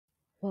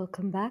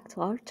Welcome back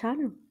to our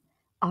channel.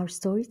 Our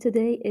story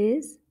today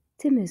is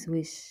Timmy's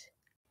Wish.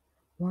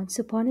 Once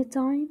upon a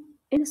time,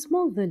 in a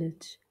small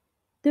village,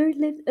 there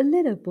lived a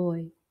little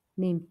boy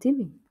named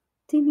Timmy.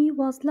 Timmy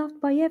was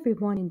loved by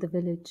everyone in the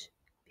village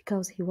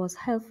because he was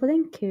helpful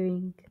and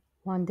caring.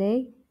 One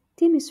day,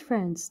 Timmy's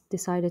friends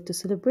decided to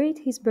celebrate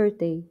his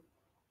birthday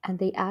and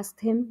they asked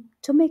him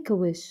to make a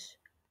wish.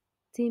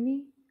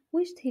 Timmy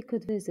wished he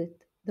could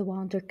visit the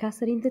Wonder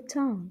Castle in the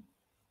town.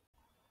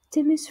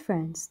 Timmy's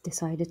friends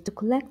decided to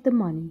collect the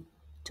money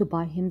to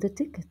buy him the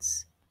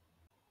tickets.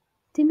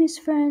 Timmy's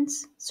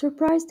friends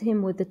surprised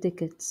him with the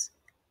tickets.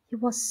 He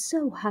was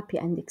so happy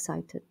and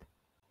excited.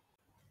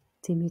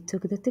 Timmy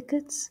took the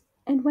tickets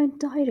and went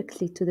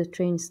directly to the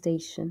train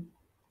station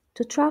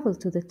to travel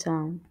to the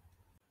town.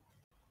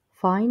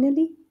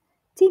 Finally,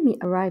 Timmy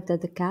arrived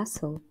at the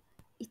castle.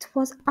 It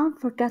was an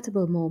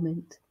unforgettable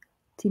moment.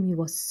 Timmy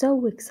was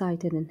so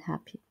excited and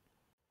happy.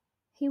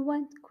 He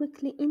went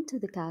quickly into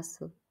the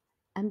castle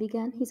and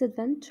began his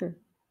adventure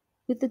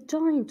with the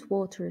giant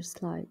water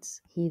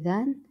slides. He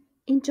then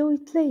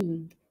enjoyed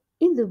playing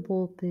in the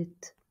ball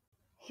pit.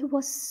 He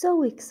was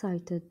so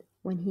excited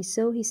when he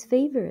saw his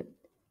favorite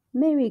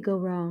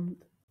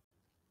merry-go-round.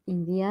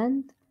 In the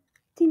end,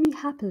 Timmy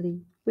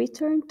happily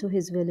returned to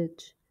his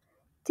village.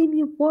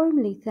 Timmy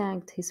warmly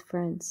thanked his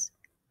friends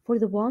for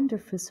the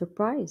wonderful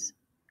surprise,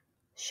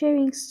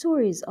 sharing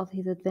stories of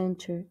his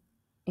adventure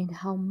and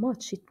how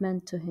much it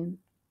meant to him.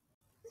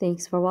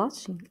 Thanks for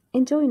watching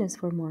and join us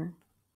for more.